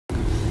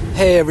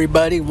Hey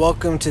everybody,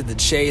 welcome to the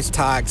Chase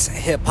Talks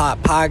Hip Hop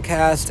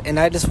Podcast, and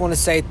I just want to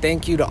say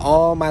thank you to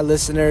all my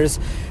listeners.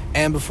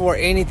 And before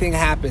anything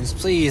happens,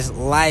 please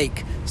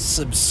like,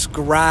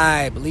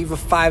 subscribe, leave a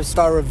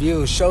 5-star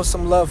review, show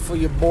some love for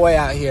your boy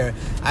out here.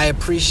 I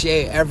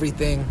appreciate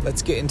everything.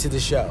 Let's get into the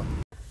show.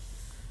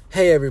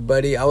 Hey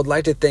everybody, I would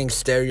like to thank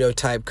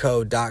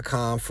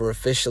StereotypeCode.com for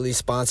officially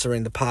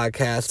sponsoring the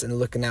podcast and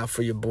looking out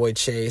for your boy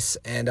Chase.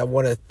 And I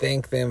want to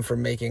thank them for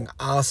making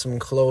awesome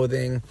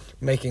clothing,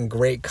 making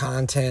great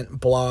content,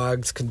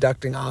 blogs,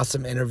 conducting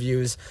awesome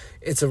interviews.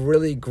 It's a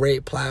really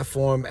great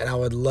platform, and I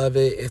would love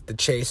it if the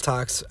Chase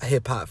Talks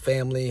hip hop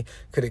family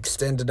could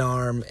extend an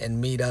arm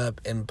and meet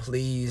up and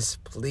please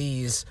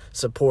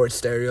support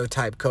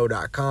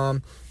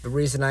StereotypeCode.com. The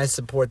reason I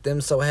support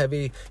them so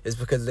heavy is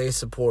because they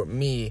support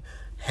me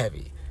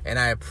heavy, and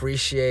I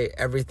appreciate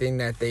everything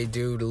that they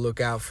do to look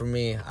out for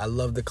me. I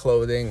love the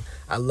clothing.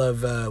 I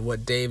love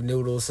what Dave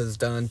Noodles has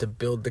done to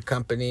build the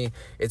company.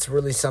 It's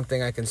really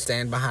something I can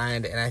stand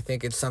behind, and I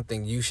think it's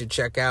something you should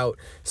check out.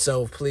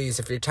 So please,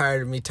 if you're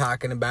tired of me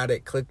talking about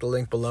it, click the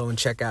link below and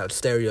check out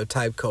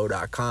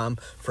StereotypeCode.com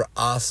for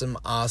awesome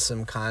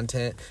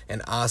content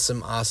and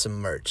awesome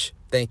merch.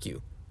 Thank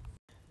you.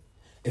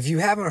 If you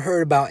haven't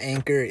heard about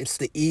Anchor, it's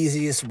the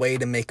easiest way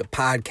to make a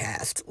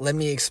podcast. Let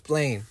me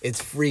explain.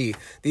 It's free.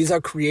 These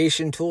are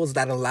creation tools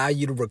that allow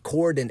you to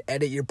record and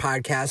edit your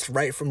podcast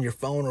right from your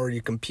phone or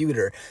your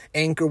computer.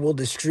 Anchor will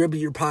distribute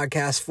your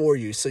podcast for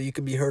you so you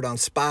can be heard on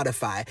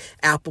Spotify,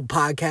 Apple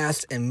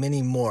Podcasts, and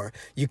many more.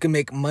 You can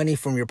make money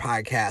from your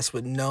podcast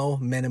with no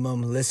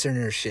minimum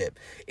listenership.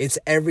 It's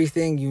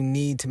everything you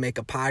need to make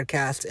a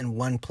podcast in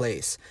one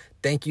place.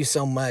 Thank you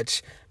so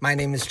much. My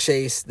name is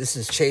Chase. This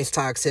is Chase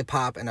Talks Hip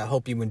Hop, and I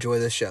hope you enjoy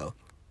the show.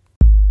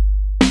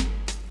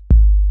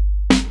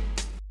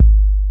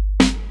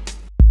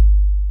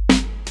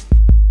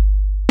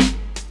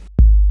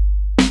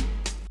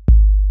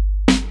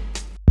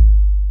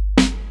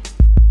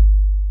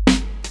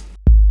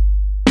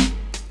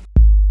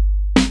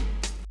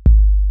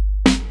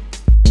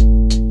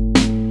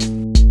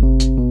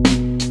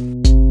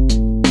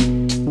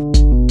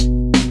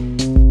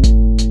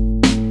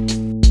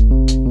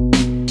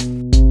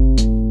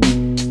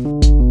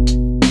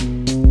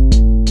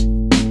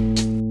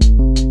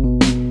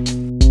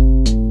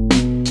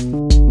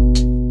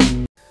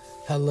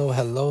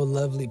 Hello,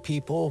 lovely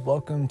people.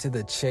 Welcome to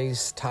the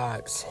Chase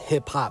Talks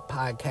Hip Hop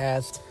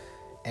Podcast.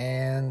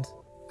 And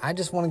I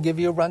just want to give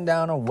you a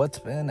rundown of what's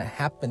been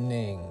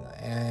happening.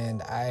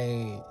 And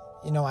I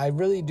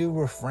really do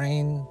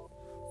refrain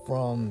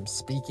from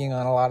speaking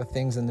on a lot of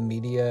things in the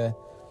media,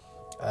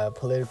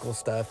 political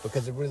stuff,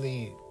 because I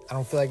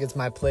don't feel like it's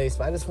my place.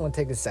 But I just want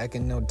to take a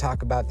second, to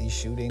talk about these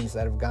shootings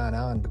that have gone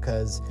on,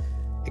 because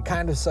it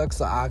kind of sucks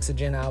the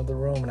oxygen out of the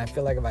room. And I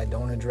feel like if I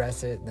don't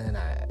address it, then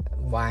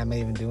why am I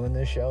even doing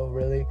this show,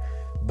 really?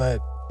 But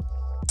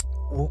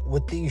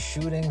with these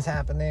shootings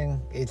happening,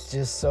 it's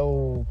just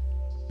so...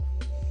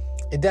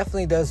 It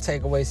definitely does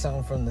take away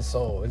something from the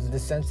soul. It's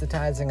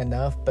desensitizing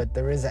enough, but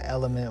there is an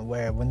element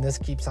where when this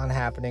keeps on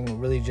happening, it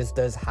really just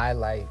does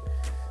highlight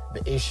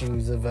the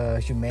issues of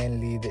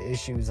humanity, the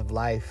issues of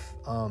life.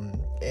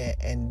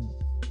 And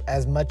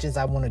as much as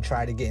I want to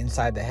try to get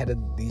inside the head of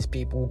these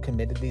people who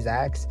committed these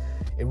acts,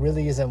 it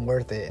really isn't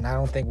worth it. And I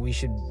don't think we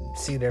should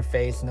see their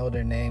face, know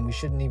their name. We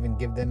shouldn't even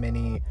give them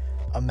any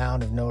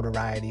amount of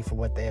notoriety for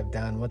what they have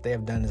done. What they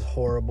have done is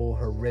horrible,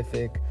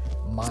 horrific,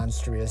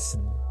 monstrous,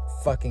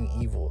 fucking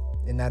evil.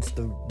 And that's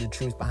the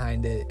truth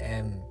behind it.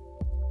 And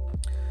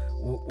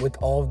with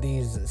all of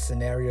these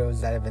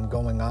scenarios that have been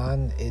going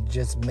on, it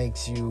just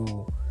makes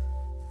you,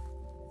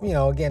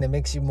 again, it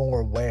makes you more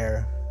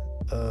aware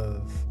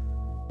of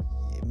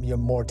your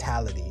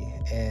mortality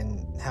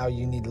and how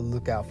you need to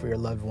look out for your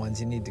loved ones.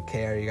 You need to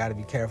care. You got to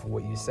be careful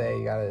what you say.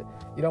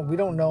 We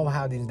don't know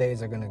how these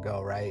days are going to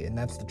go, right? And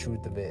that's the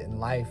truth of it. And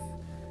life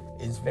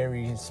is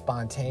very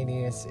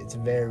spontaneous. It's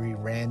very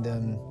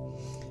random.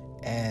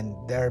 And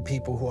there are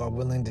people who are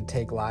willing to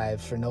take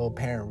lives for no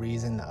apparent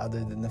reason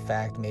other than the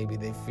fact maybe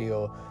they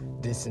feel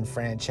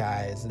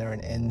disenfranchised, they're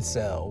an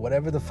incel,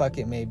 whatever the fuck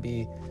it may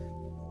be.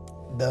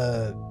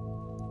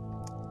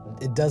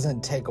 It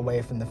doesn't take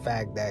away from the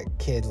fact that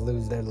kids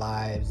lose their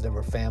lives. There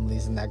were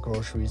families in that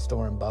grocery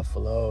store in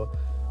Buffalo.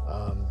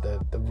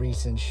 The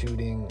recent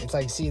shooting. It's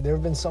like, there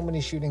have been so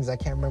many shootings, I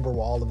can't remember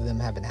where all of them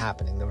have been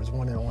happening. There was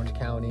one in Orange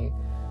County.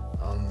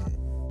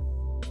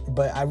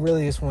 But I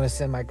really just want to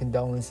send my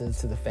condolences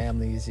to the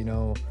families,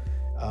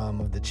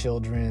 of the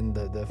children,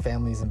 the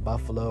families in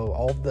Buffalo,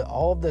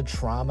 all of the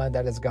trauma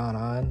that has gone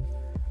on.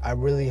 I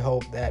really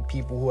hope that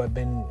people who have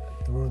been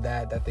through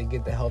that they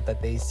get the help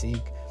that they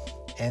seek,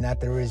 and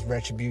that there is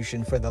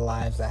retribution for the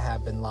lives that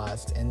have been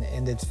lost. And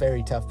it's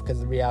very tough, because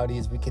the reality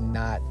is we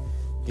cannot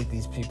get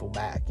these people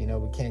back. We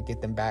can't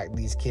get them back,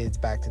 these kids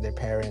back to their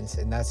parents.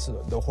 And that's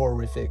the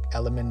horrific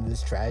element of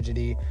this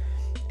tragedy.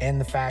 And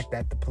the fact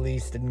that the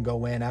police didn't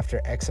go in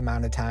after X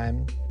amount of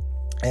time.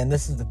 And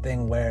this is the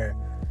thing where,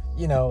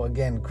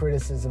 again,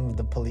 criticism of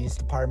the police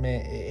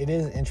department. It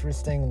is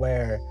interesting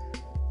where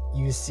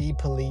you see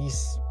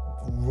police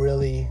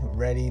really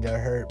ready to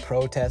hurt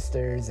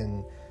protesters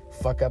and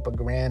fuck up a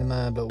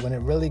grandma. But when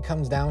it really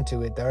comes down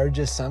to it, there are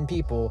just some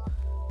people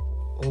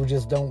who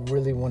just don't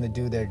really want to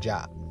do their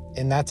job.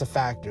 And that's a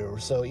factor.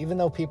 So even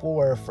though people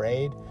were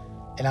afraid,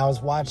 and I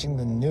was watching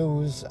the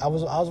news, I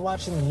was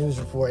watching the news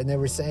report, and they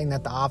were saying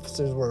that the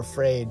officers were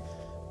afraid.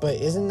 But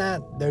isn't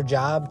that their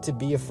job, to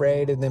be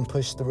afraid and then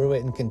push through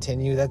it and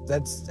continue?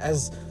 That's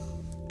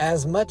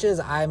as much as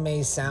I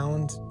may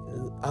sound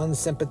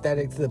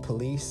unsympathetic to the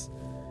police,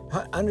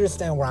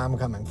 understand where I'm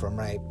coming from,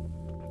 right?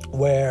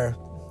 Where,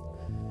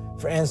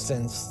 for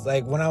instance,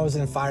 like when I was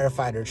in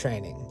firefighter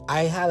training,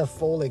 I had a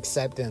full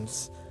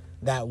acceptance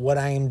that what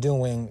I am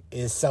doing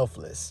is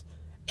selfless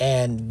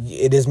and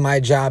it is my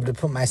job to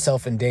put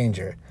myself in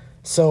danger.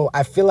 So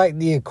I feel like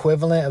the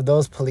equivalent of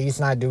those police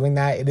not doing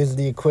that, it is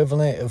the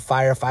equivalent of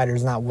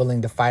firefighters not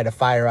willing to fight a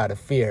fire out of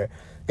fear.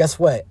 Guess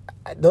what?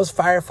 Those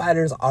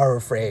firefighters are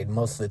afraid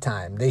most of the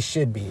time. They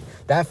should be.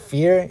 That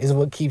fear is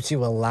what keeps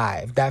you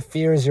alive. That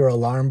fear is your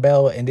alarm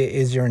bell, and it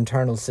is your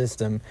internal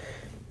system.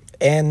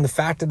 And the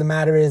fact of the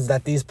matter is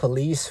that these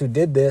police who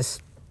did this,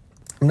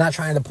 I'm not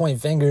trying to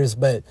point fingers,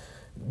 but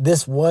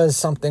this was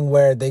something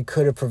where they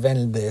could have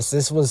prevented this.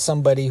 This was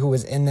somebody who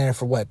was in there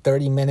for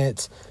 30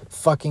 minutes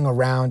fucking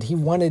around. He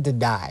wanted to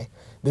die.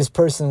 This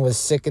person was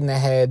sick in the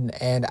head.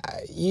 And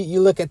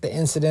you look at the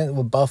incident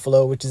with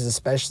Buffalo, which is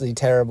especially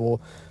terrible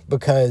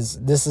because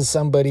this is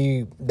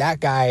somebody,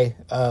 that guy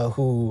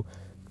who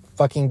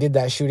fucking did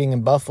that shooting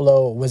in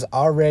Buffalo was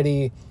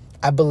already,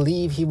 I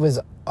believe he was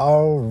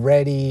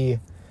already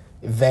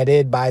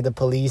vetted by the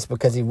police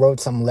because he wrote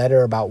some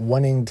letter about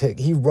wanting to,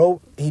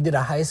 he did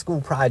a high school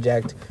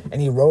project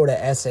and he wrote an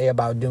essay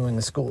about doing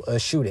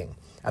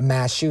a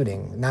mass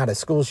shooting, not a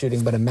school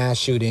shooting, but a mass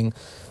shooting.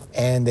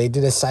 And they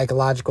did a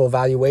psychological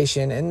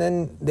evaluation, and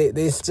then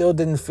they still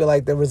didn't feel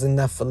like there was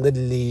enough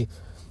validity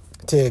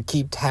to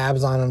keep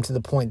tabs on him to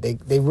the point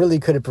they really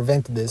could have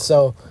prevented this.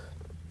 So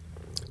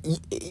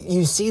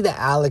you see the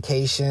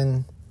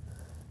allocation,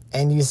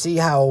 and you see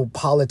how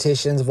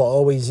politicians will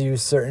always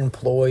use certain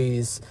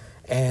ploys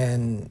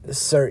and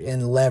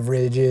certain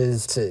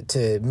leverages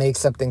to make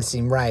something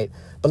seem right.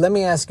 But let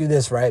me ask you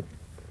this, right?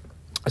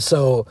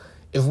 So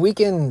if we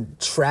can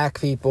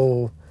track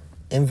people,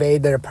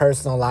 invade their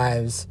personal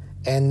lives,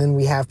 and then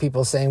we have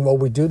people saying, well,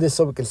 we do this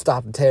so we can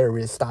stop the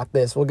terrorists, stop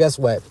this. Well, guess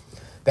what?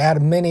 They had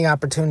many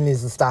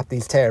opportunities to stop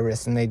these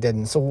terrorists, and they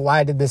didn't. So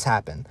why did this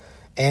happen?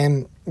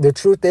 And the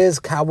truth is,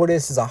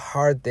 cowardice is a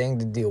hard thing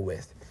to deal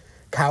with.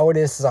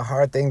 Cowardice is a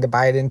hard thing to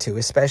bite into,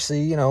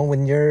 especially,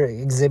 when you're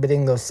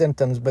exhibiting those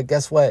symptoms. But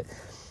guess what?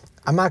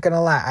 I'm not going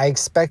to lie. I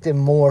expected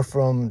more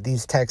from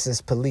these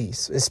Texas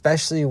police,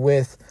 especially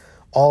with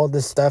all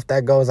the stuff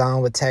that goes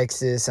on with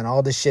Texas and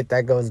all the shit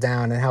that goes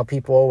down, and how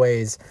people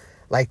always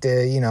like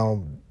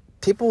to,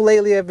 people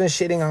lately have been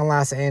shitting on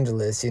Los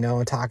Angeles,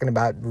 and talking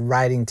about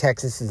riding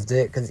Texas's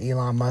dick because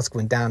Elon Musk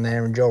went down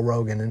there and Joe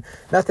Rogan, and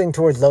nothing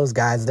towards those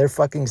guys. They're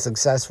fucking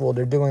successful.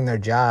 They're doing their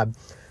job.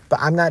 But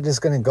I'm not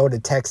just going to go to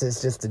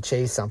Texas just to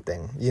chase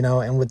something,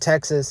 and with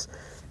Texas,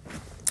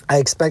 I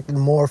expected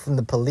more from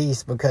the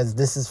police because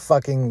this is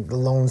fucking the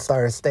Lone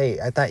Star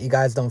State. I thought you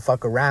guys don't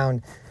fuck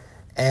around,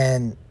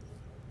 and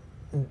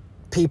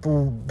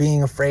people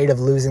being afraid of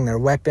losing their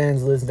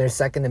weapons, losing their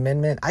Second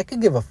Amendment. I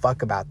could give a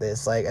fuck about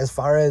this. Like, as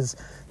far as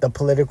the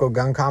political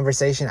gun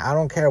conversation, I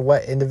don't care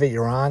what end of it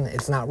you're on.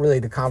 It's not really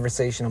the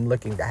conversation I'm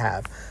looking to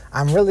have.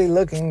 I'm really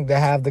looking to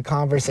have the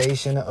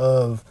conversation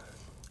of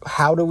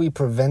how do we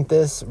prevent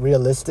this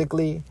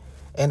realistically?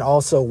 And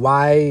also,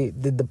 why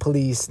did the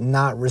police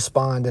not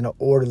respond in an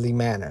orderly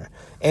manner?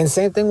 And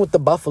same thing with the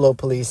Buffalo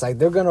police. Like,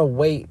 they're going to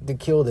wait to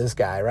kill this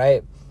guy,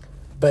 right?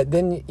 But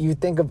then you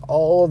think of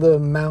all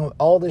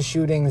the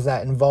shootings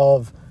that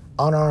involve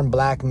unarmed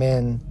black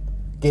men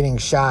getting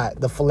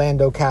shot, the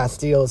Philando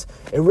Castiles.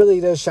 It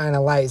really does shine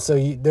a light. So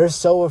they're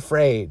so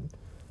afraid.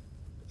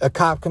 A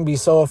cop can be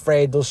so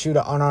afraid they'll shoot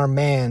an unarmed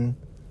man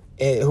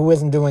who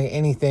isn't doing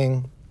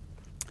anything.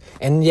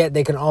 And yet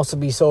they can also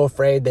be so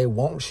afraid they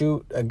won't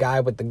shoot a guy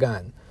with the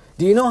gun.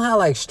 Do you know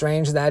how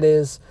strange that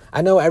is?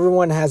 I know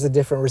everyone has a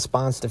different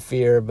response to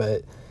fear,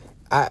 but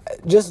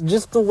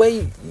just the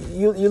way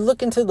you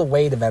look into the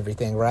weight of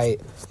everything, right?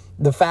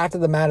 The fact of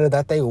the matter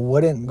that they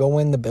wouldn't go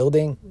in the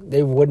building,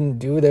 they wouldn't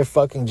do their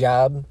fucking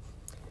job.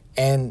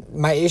 And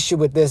my issue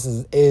with this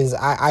is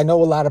I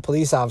know a lot of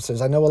police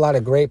officers. I know a lot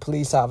of great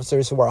police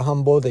officers who are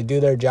humble, they do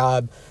their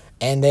job,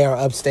 and they are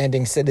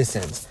upstanding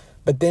citizens.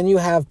 But then you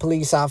have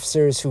police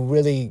officers who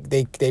really,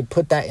 they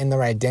put that in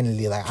their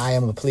identity. Like, I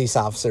am a police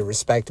officer,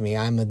 respect me.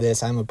 I'm a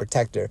this, I'm a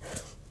protector.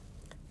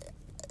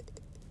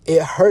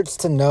 It hurts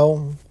to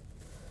know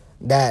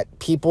that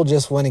people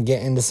just want to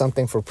get into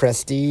something for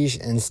prestige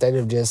instead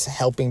of just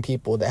helping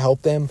people to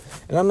help them.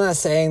 And I'm not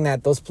saying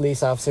that those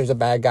police officers are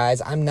bad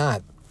guys. I'm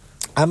not.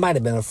 I might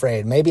have been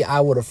afraid. Maybe I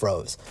would have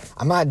froze.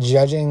 I'm not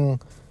judging.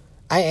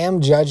 I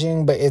am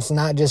judging, but it's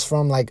not just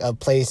from a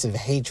place of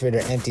hatred or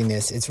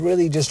emptiness. It's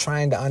really just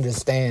trying to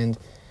understand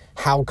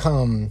how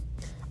come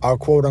our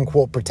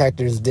quote-unquote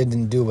protectors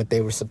didn't do what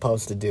they were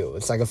supposed to do.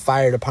 It's like a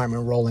fire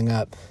department rolling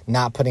up,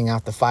 not putting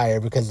out the fire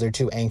because they're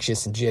too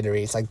anxious and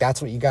jittery. It's like,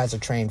 that's what you guys are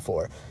trained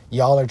for.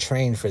 Y'all are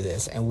trained for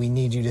this, and we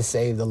need you to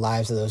save the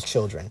lives of those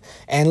children.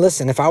 And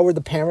listen, if I were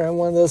the parent of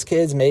one of those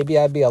kids, maybe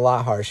I'd be a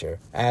lot harsher,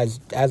 as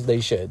they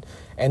should.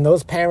 And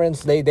those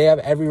parents, they have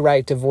every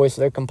right to voice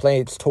their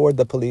complaints toward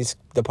the police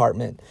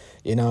department,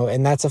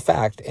 and that's a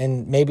fact.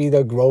 And maybe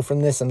they'll grow from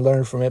this and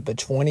learn from it, but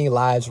 20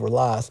 lives were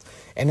lost.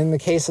 And in the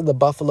case of the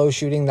Buffalo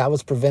shooting, that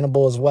was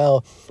preventable as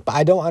well. But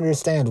I don't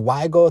understand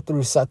why go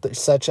through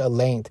such a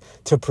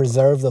length to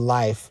preserve the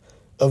life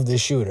of the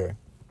shooter.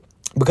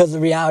 Because the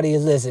reality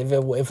is this, if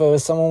it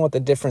was someone with a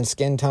different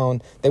skin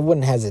tone, they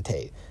wouldn't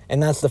hesitate.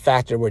 And that's the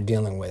factor we're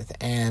dealing with.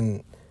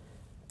 And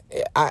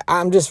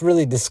I'm just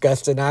really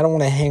disgusted. I don't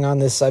want to hang on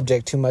this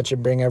subject too much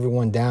and bring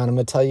everyone down. I'm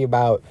going to tell you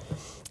about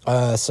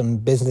some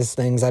business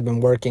things I've been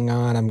working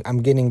on.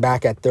 I'm getting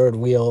back at Third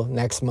Wheel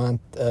next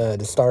month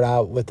to start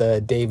out with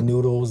Dave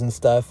Noodles and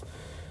stuff.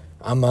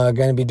 I'm going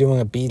to be doing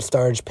a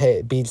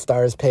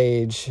BeatStars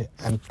page.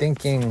 I'm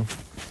thinking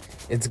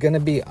it's going to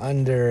be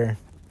under...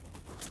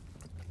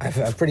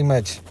 I've pretty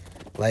much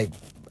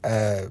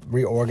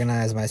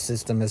reorganized my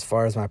system as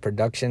far as my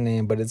production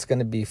name, but it's going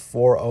to be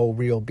 40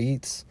 Real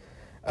Beats.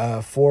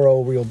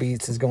 40 Real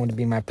Beats is going to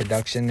be my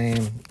production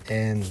name.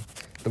 And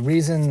the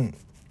reason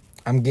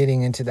I'm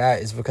getting into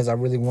that is because I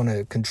really want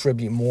to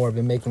contribute more. I've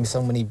been making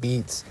so many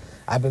beats.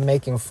 I've been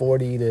making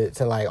 40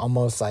 to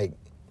almost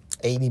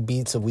 80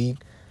 beats a week.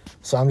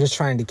 So I'm just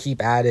trying to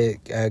keep at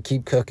it,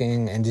 keep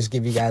cooking, and just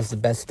give you guys the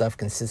best stuff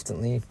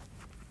consistently.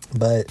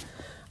 But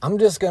I'm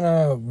just going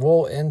to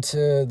roll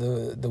into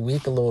the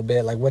week a little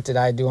bit. What did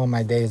I do on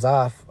my days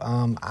off?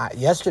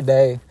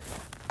 Yesterday,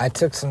 I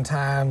took some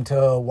time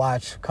to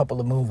watch a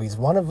couple of movies.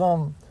 One of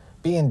them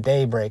being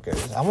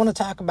Daybreakers. I want to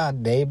talk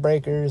about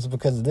Daybreakers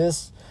because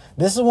this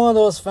is one of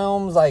those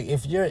films,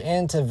 if you're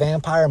into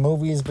vampire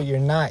movies but you're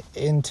not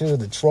into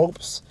the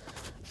tropes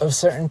of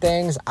certain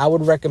things, I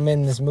would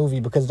recommend this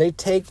movie because they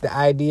take the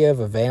idea of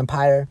a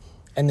vampire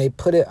and they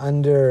put it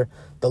under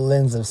the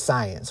lens of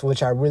science,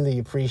 which I really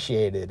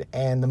appreciated.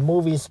 And the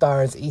movie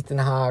stars Ethan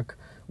Hawke,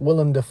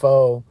 Willem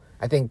Dafoe.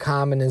 I think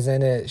Common is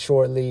in it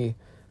shortly.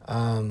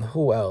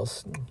 Who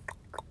else?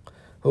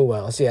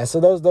 Yeah, so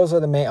those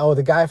are the main... Oh,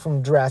 the guy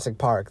from Jurassic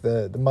Park,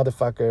 the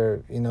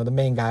motherfucker, the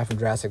main guy from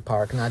Jurassic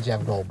Park, not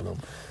Jeff Goldblum.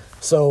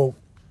 So,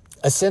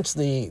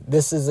 essentially,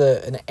 this is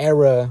an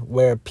era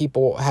where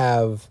people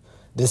have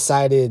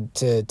decided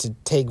to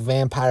take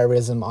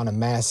vampirism on a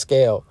mass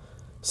scale.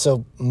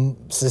 So,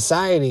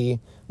 society...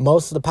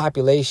 Most of the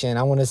population,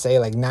 I want to say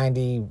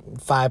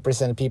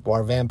 95% of people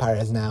are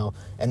vampires now.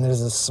 And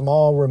there's a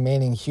small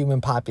remaining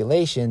human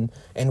population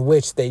in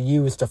which they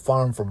use to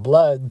farm for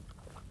blood.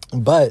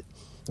 But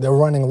they're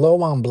running low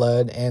on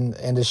blood and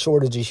a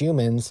shortage of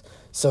humans.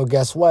 So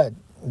guess what?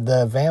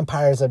 The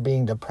vampires are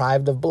being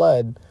deprived of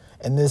blood.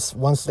 And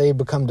once they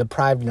become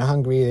deprived and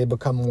hungry, they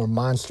become more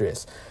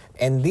monstrous.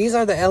 And these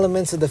are the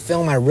elements of the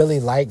film I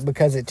really like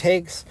because it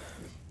takes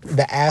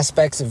the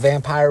aspects of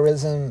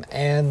vampirism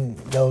and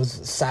those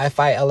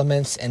sci-fi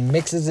elements and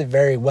mixes it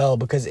very well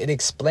because it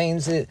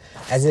explains it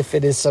as if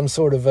it is some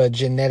sort of a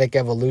genetic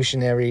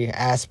evolutionary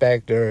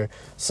aspect or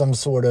some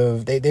sort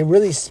of... They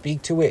really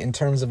speak to it in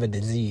terms of a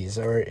disease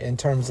or in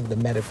terms of the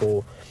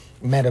medical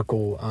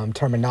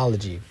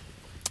terminology.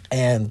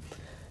 And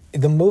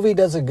the movie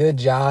does a good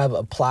job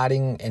of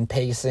plotting and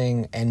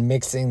pacing and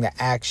mixing the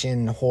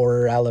action,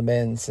 horror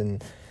elements.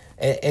 And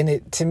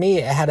it, to me,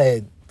 it had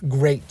a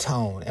great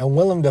tone. And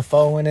Willem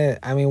Dafoe in it,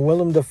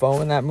 Willem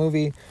Dafoe in that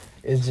movie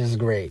is just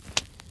great.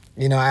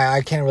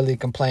 I can't really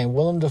complain.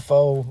 Willem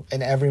Dafoe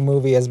in every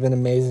movie has been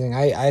amazing.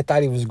 I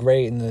thought he was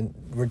great in the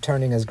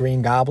returning as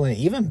Green Goblin.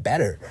 Even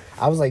better.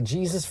 I was like,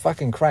 Jesus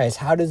fucking Christ,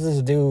 how does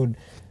this dude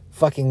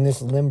fucking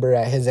this limber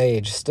at his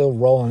age still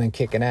rolling and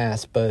kicking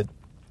ass? But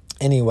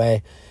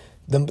anyway,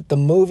 the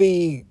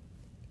movie...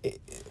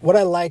 What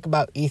I like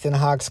about Ethan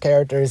Hawke's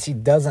character is he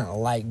doesn't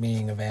like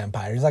being a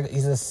vampire.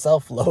 He's a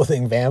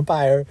self-loathing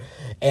vampire,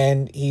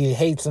 and he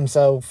hates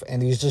himself,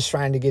 and he's just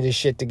trying to get his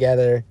shit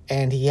together.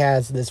 And he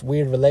has this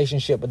weird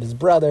relationship with his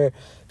brother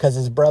because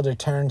his brother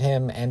turned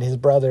him, and his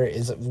brother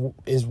is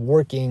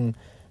working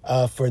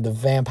for the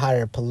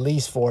vampire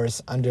police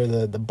force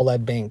under the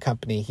blood bank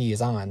company he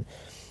is on.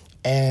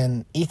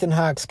 And Ethan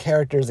Hawke's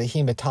character is a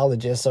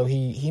hematologist, so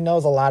he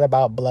knows a lot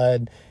about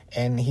blood.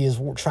 And he is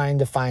trying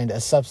to find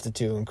a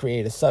substitute and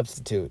create a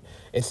substitute.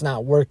 It's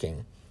not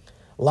working.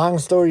 Long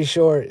story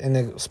short, and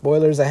the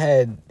spoilers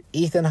ahead,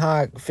 Ethan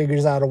Hawke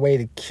figures out a way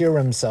to cure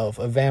himself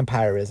of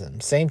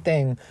vampirism. Same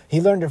thing.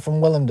 He learned it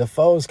from Willem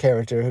Dafoe's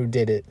character who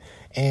did it.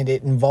 And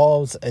it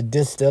involves a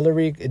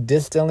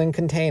distilling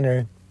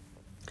container,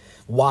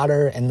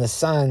 water, and the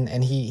sun.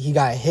 And he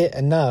got hit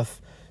enough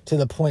to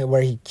the point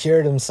where he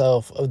cured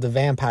himself of the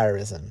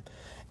vampirism.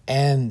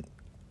 And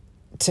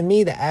to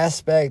me, the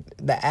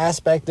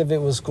aspect of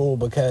it was cool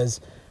because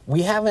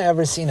we haven't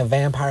ever seen a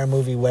vampire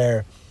movie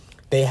where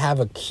they have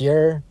a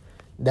cure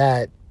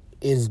that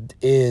is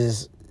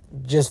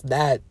just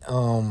that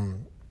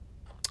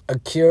a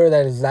cure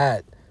that is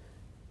that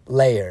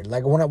layered.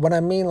 Like when I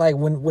mean like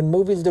when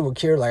movies do a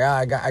cure, like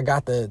I'm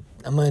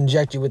gonna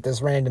inject you with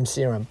this random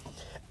serum.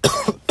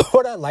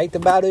 What I liked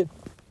about it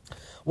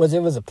was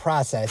a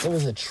process. It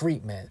was a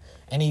treatment,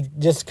 and he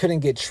just couldn't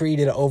get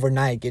treated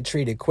overnight, get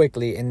treated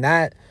quickly, and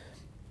that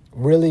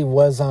really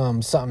was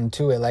something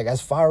to it. Like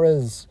as far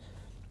as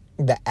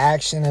the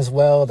action as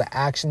well, the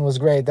action was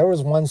great. There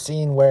was one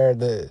scene where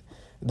the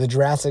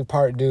Jurassic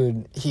Park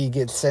dude, he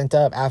gets sent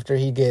up after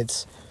he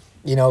gets,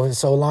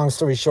 so long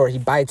story short, he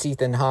bites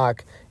Ethan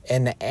Hawke,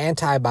 and the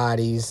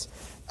antibodies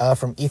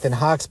from Ethan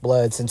Hawke's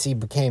blood, since he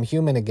became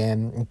human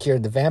again and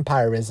cured the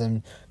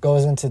vampirism,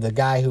 goes into the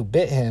guy who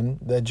bit him,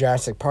 the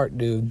Jurassic Park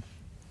dude.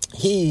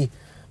 He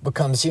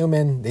becomes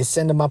human. They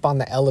send him up on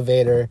the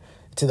elevator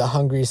to the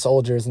hungry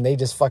soldiers, and they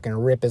just fucking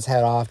rip his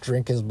head off,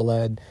 drink his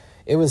blood.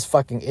 It was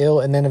fucking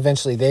ill. And then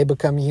eventually they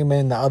become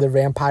human. The other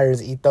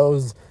vampires eat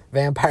those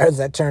vampires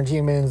that turned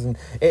humans, and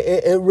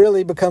it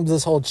really becomes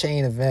this whole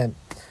chain event.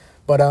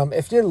 But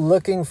if you're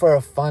looking for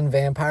a fun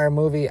vampire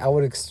movie, I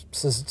would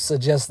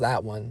suggest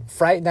that one.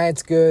 Fright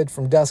Night's good.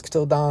 From Dusk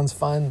Till Dawn's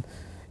fun.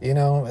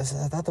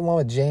 Is that the one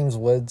with James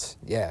Woods?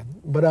 Yeah.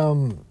 But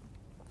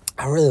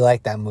I really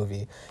like that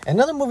movie.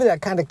 Another movie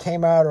that kind of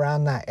came out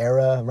around that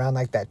era, around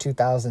like that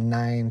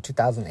 2009,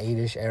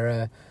 2008-ish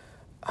era.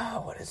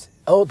 What is it?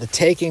 Oh, The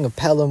Taking of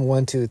Pelham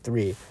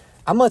 123.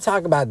 I'm going to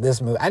talk about this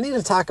movie. I need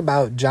to talk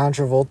about John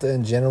Travolta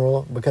in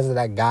general because of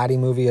that Gotti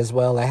movie as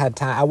well. I had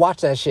time. I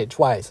watched that shit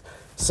twice.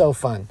 So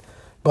fun.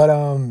 But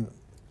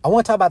I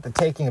want to talk about The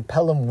Taking of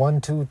Pelham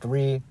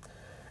 123.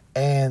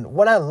 And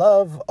what I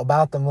love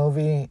about the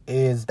movie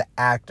is the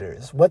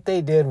actors. What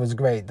they did was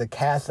great. The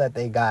cast that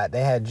they got. They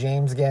had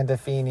James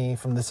Gandolfini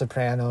from The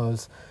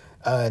Sopranos,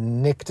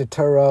 Nick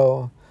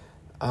Turturro.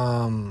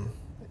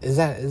 Is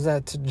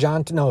that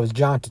John? No, it's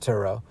John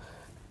Turturro.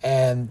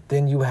 And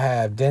then you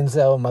have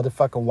Denzel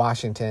motherfucking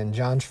Washington,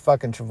 John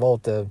fucking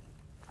Travolta.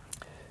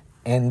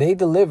 And they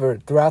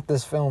delivered throughout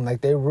this film.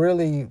 Like they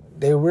really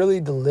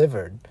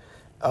delivered.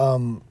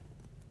 And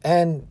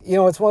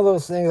it's one of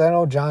those things. I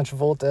know John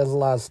Travolta has a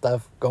lot of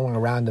stuff going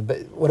around him,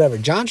 but whatever.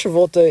 John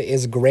Travolta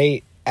is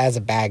great as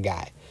a bad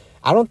guy.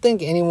 I don't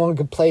think anyone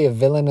could play a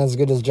villain as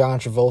good as John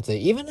Travolta.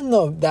 Even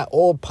in that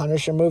old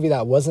Punisher movie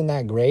that wasn't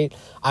that great,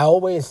 I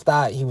always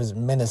thought he was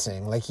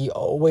menacing. Like he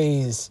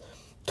always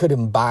could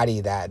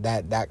embody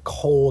that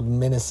cold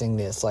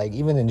menacingness. Like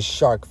even in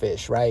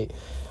Sharkfish, right?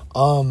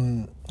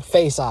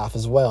 Face Off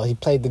as well. He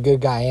played the good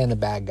guy and the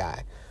bad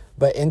guy.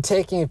 But in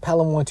Taking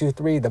Pelham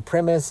 123, the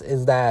premise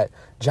is that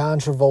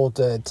John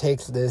Travolta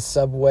takes this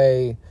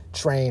subway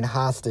train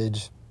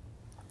hostage,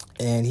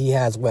 and he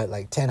has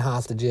 10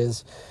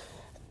 hostages.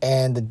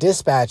 And the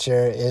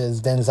dispatcher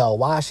is Denzel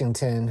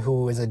Washington,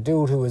 who is a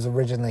dude who was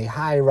originally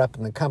higher up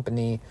in the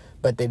company,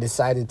 but they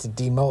decided to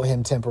demote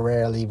him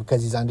temporarily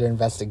because he's under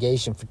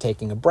investigation for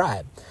taking a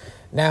bribe.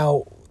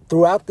 Now,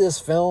 throughout this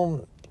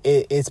film,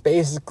 it's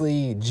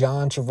basically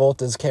John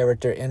Travolta's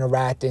character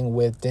interacting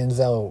with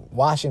Denzel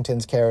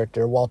Washington's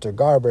character, Walter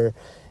Garber.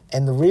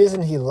 And the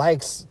reason he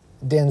likes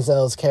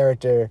Denzel's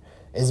character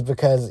is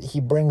because he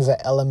brings an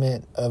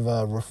element of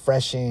a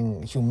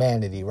refreshing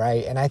humanity,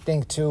 right? And I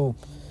think, too,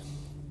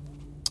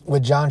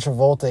 with John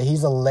Travolta,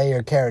 he's a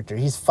layered character.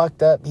 He's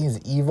fucked up, he's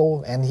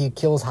evil, and he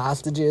kills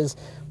hostages,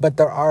 but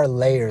there are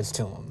layers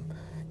to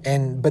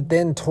him. But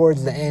then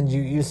towards the end,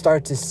 you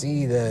start to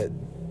see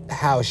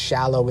how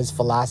shallow his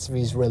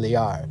philosophies really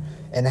are,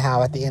 and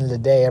how at the end of the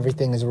day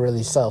everything is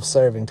really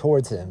self-serving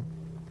towards him.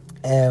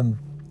 And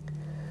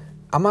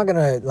I'm not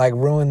gonna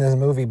ruin this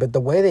movie, but the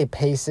way they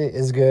pace it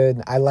is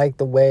good. I like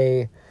the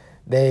way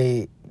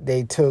they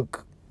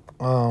took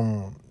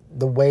the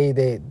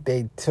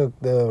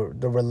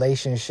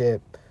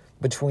relationship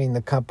between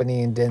the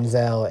company and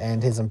Denzel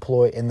and his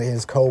employee and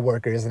his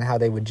co-workers, and how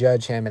they would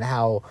judge him, and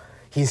how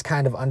he's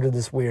kind of under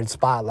this weird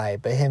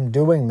spotlight, but him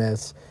doing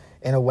this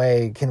in a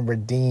way can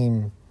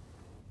redeem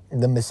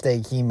the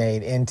mistake he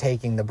made in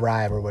taking the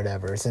bribe or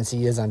whatever, since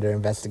he is under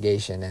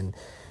investigation.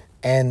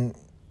 And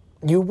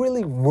you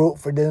really root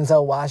for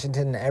Denzel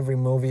Washington in every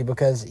movie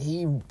because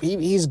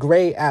he's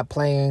great at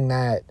playing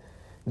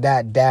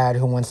that dad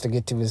who wants to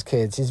get to his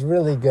kids. He's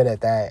really good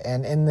at that.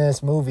 And in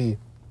this movie,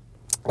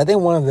 I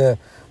think one of the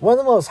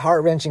most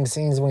heart-wrenching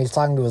scenes when he's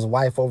talking to his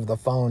wife over the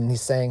phone,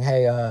 he's saying,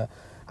 hey,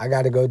 I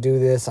got to go do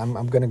this.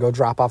 I'm going to go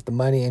drop off the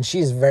money. And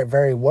she's very,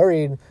 very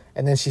worried.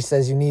 And then she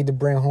says, you need to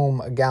bring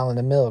home a gallon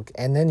of milk.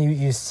 And then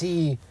you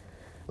see,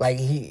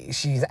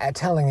 she's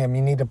telling him,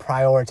 you need to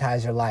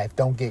prioritize your life.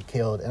 Don't get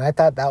killed. And I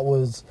thought that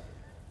was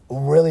a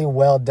really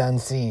well done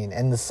scene,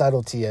 and the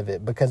subtlety of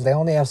it, because they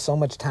only have so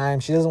much time.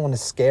 She doesn't want to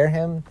scare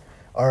him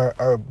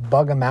or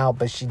bug him out,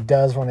 but she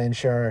does want to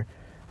ensure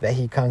that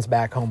he comes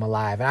back home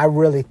alive. And I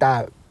really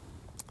thought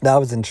that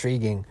was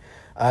intriguing.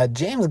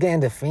 James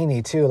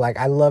Gandolfini, too,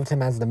 I loved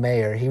him as the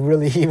mayor. He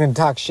really even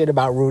talked shit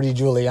about Rudy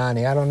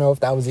Giuliani. I don't know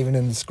if that was even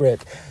in the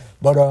script.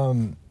 But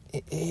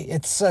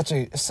it's such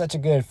a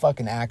good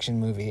fucking action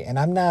movie. And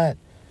I'm not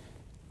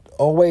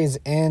always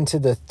into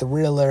the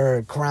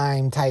thriller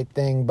crime type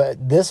thing,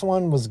 but this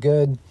one was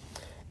good.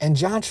 And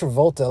John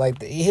Travolta,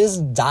 like, his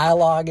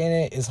dialogue in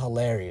it is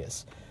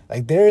hilarious.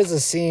 Like, there is a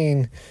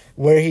scene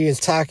where he is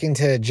talking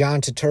to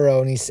John Turturro,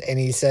 and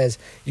he says,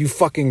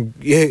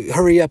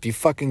 hurry up,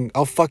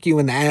 I'll fuck you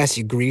in the ass,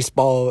 you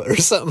greaseball, or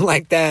something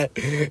like that.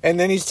 And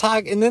then he's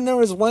talking, and then there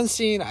was one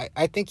scene,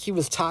 I think he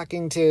was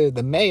talking to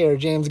the mayor,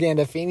 James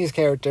Gandolfini's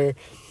character,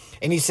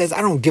 and he says,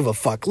 I don't give a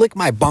fuck, lick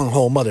my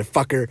bunghole,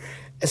 motherfucker.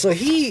 So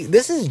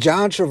this is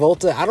John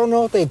Travolta. I don't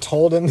know if they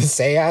told him to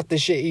say half the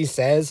shit he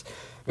says,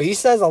 but he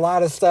says a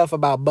lot of stuff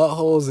about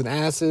buttholes and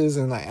asses,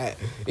 and like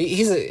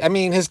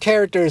his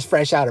character is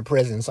fresh out of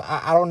prison, so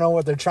I don't know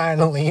what they're trying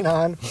to lean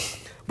on.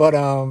 But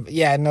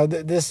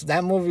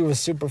that movie was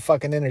super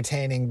fucking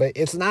entertaining, but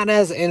it's not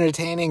as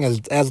entertaining as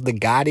the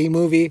Gotti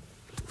movie,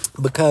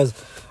 because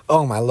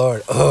oh my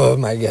lord, oh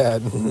my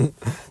god,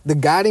 the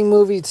Gotti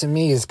movie to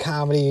me is a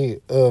comedy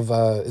of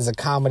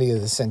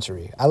the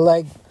century. I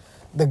like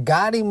the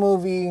Gotti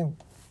movie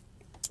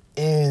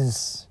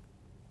is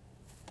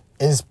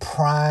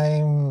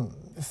prime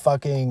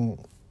fucking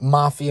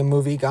mafia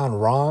movie gone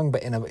wrong,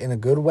 but in a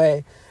good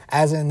way.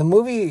 As in, the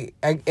movie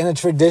in a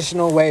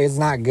traditional way is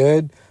not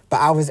good,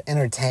 but I was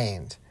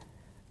entertained.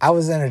 I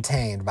was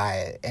entertained by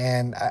it,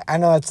 and I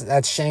know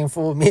that's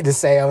shameful of me to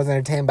say I was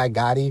entertained by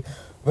Gotti,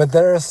 but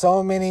there are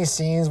so many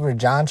scenes where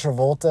John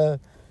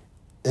Travolta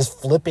is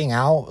flipping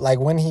out. Like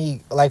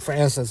for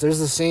instance,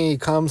 there's a scene he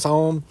comes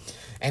home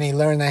and he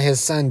learned that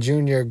his son,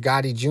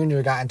 Gotti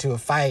Jr., got into a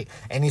fight,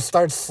 and he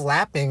starts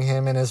slapping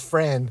him and his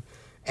friend,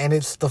 and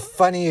it's the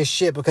funniest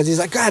shit, because he's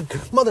like, God,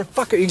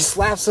 motherfucker, he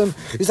slaps him,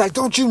 he's like,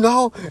 don't you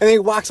know? And then he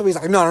walks away, he's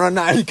like, no,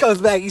 he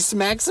comes back, he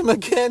smacks him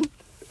again.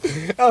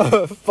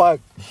 Oh, fuck.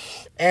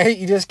 And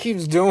he just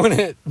keeps doing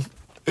it.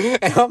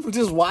 And I'm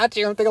just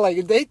watching, I'm thinking, like,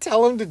 did they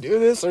tell him to do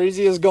this, or is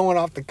he just going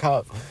off the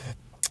cuff?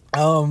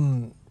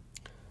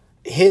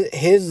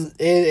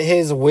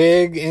 His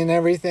wig and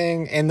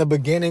everything, and the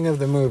beginning of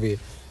the movie.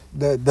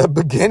 The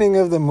beginning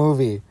of the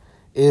movie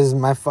is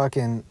my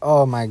fucking,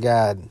 oh my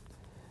god.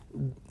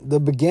 The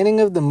beginning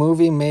of the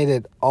movie made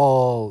it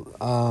all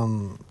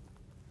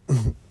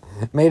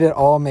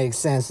make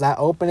sense. That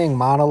opening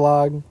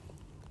monologue,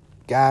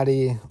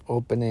 Gotti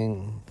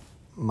opening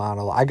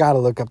monologue. I gotta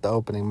look up the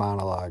opening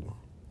monologue.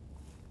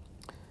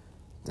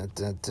 I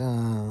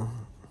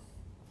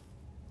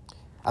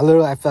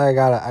feel like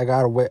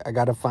I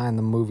gotta find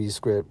the movie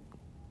script.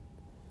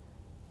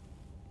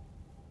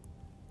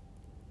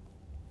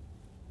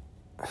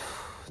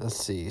 Let's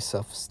see,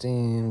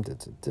 self-esteem.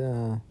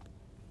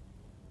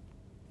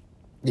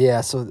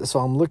 Yeah, so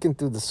I'm looking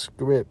through the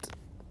script,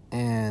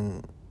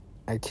 and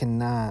I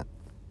cannot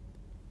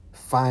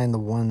find the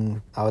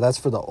one. Oh, that's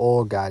for the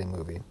old Gotti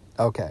movie.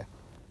 Okay.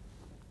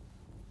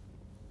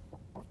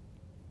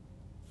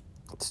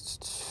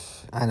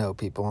 I know,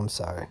 people. I'm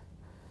sorry.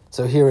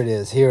 So here it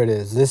is.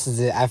 This is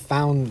it. I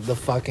found the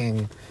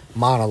fucking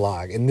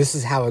monologue, and this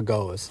is how it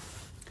goes.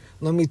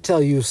 Let me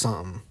tell you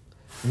something.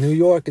 New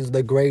York is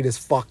the greatest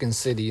fucking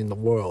city in the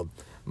world.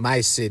 My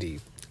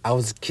city. I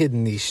was a kid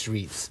in these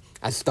streets.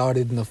 I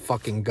started in the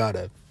fucking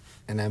gutter,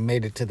 and I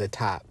made it to the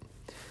top.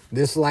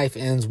 This life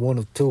ends one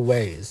of two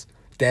ways,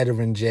 dead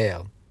or in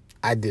jail.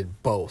 I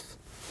did both.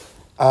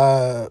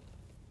 Does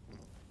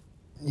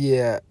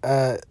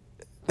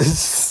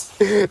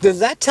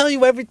that tell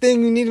you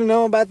everything you need to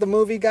know about the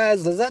movie,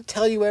 guys? Does that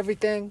tell you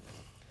everything?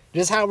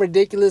 Just how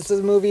ridiculous this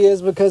movie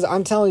is? Because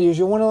I'm telling you, if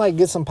you want to like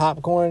get some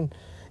popcorn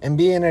and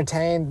be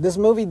entertained, this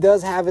movie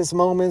does have its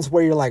moments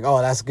where you're like,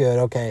 oh, that's good,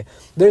 okay.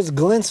 There's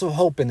glints of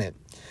hope in it.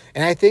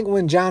 And I think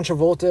when John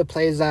Travolta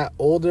plays that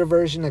older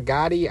version of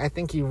Gotti, I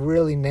think he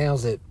really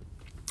nails it.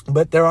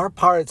 But there are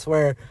parts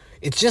where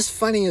it's just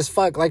funny as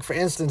fuck. Like, for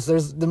instance,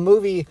 there's the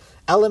movie,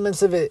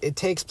 elements of it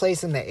takes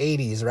place in the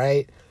 80s,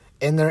 right?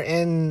 And they're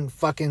in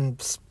fucking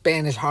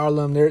Spanish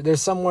Harlem. They're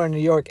somewhere in New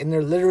York, and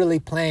they're literally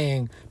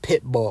playing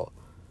Pitbull.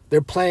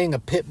 They're playing a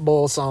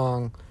Pitbull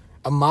song,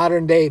 a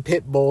modern-day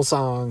Pitbull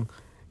song,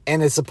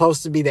 and it's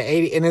supposed to be the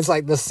 80s, and it's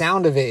like the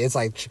sound of it, it's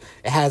like,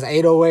 it has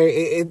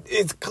 808,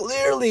 it's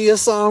clearly a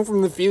song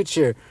from the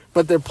future,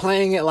 but they're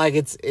playing it like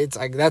it's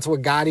like, that's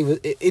what Gotti was,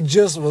 it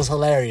just was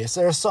hilarious.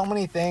 There are so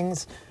many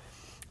things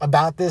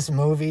about this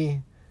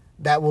movie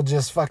that will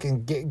just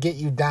fucking get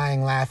you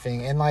dying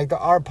laughing, and like, there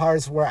are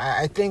parts where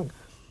I think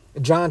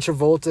John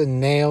Travolta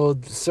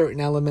nailed certain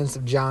elements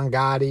of John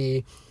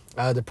Gotti,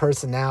 the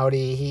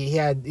personality, he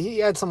had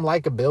some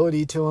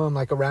likability to him,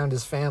 like around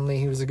his family,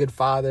 he was a good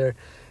father.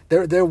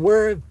 There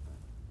were,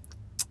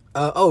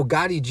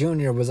 Gotti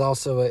Jr. was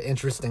also an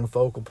interesting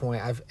focal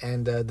point.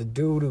 The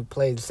dude who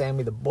played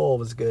Sammy the Bull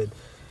was good.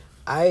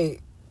 I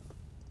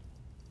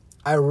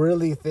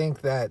really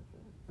think that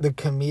the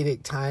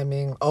comedic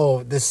timing,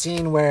 the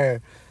scene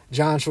where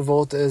John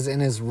Travolta is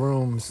in his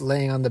room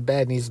laying on the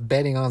bed and he's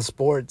betting on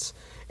sports,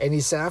 and he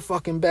said, I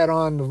fucking bet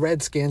on the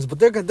Redskins, but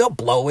they'll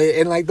blow it.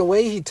 And like the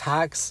way he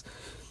talks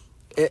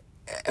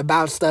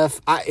about stuff,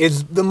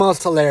 it's the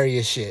most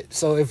hilarious shit.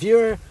 So if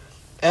you're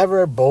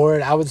ever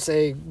bored, I would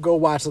say go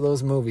watch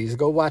those movies.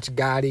 Go watch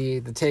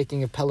Gotti, The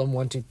Taking of Pelham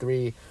 1, 2,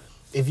 3.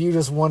 If you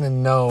just want to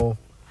know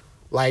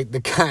like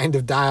the kind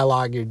of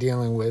dialogue you're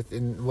dealing with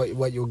and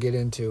what you'll get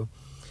into.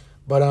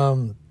 But I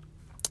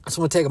just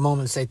want to take a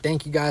moment to say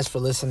thank you guys for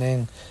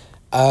listening.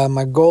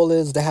 My goal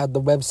is to have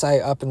the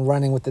website up and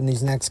running within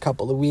these next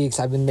couple of weeks.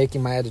 I've been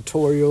making my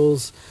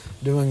editorials,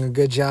 doing a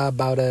good job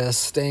about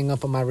staying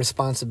up on my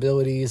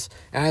responsibilities.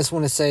 And I just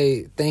want to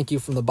say thank you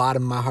from the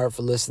bottom of my heart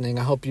for listening.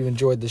 I hope you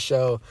enjoyed the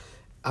show.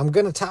 I'm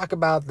going to talk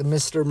about the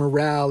Mr.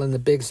 Morale and the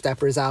Big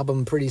Steppers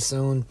album pretty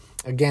soon.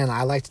 Again,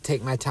 I like to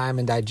take my time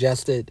and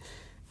digest it.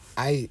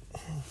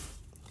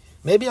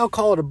 Maybe I'll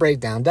call it a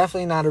breakdown.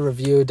 Definitely not a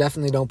review.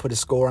 Definitely don't put a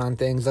score on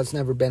things. That's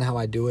never been how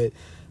I do it.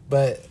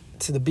 But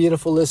to the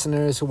beautiful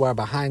listeners who are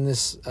behind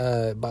this,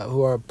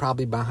 who are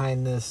probably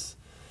behind this,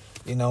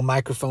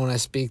 microphone I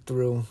speak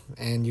through,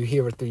 and you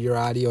hear it through your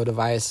audio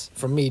device,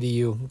 from me to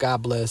you,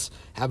 God bless.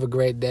 Have a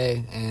great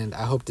day, and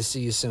I hope to see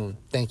you soon.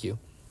 Thank you.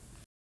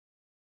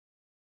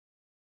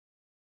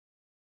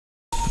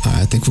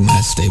 I think we might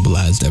have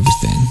stabilized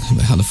everything,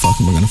 but how the fuck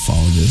am I gonna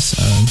follow this?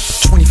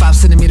 25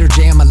 centimeter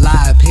jam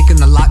alive, picking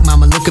the lock,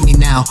 mama look at me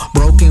now.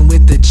 Broken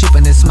with the chip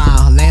and a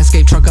smile,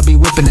 landscape truck I be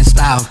whipping in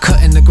style.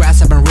 Cutting the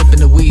grass, I've been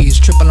ripping the weeds.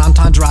 Triple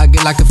entendre, I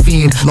get like a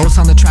fiend. Lows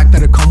on the track,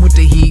 better come with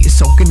the heat.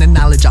 Soaking the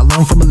knowledge I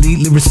learned from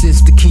elite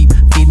lyricists to keep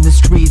feeding the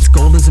streets.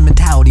 Gold is a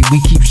mentality,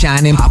 we keep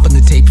shining. Popping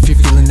the tape if you're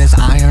feeling this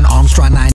iron. Armstrong 9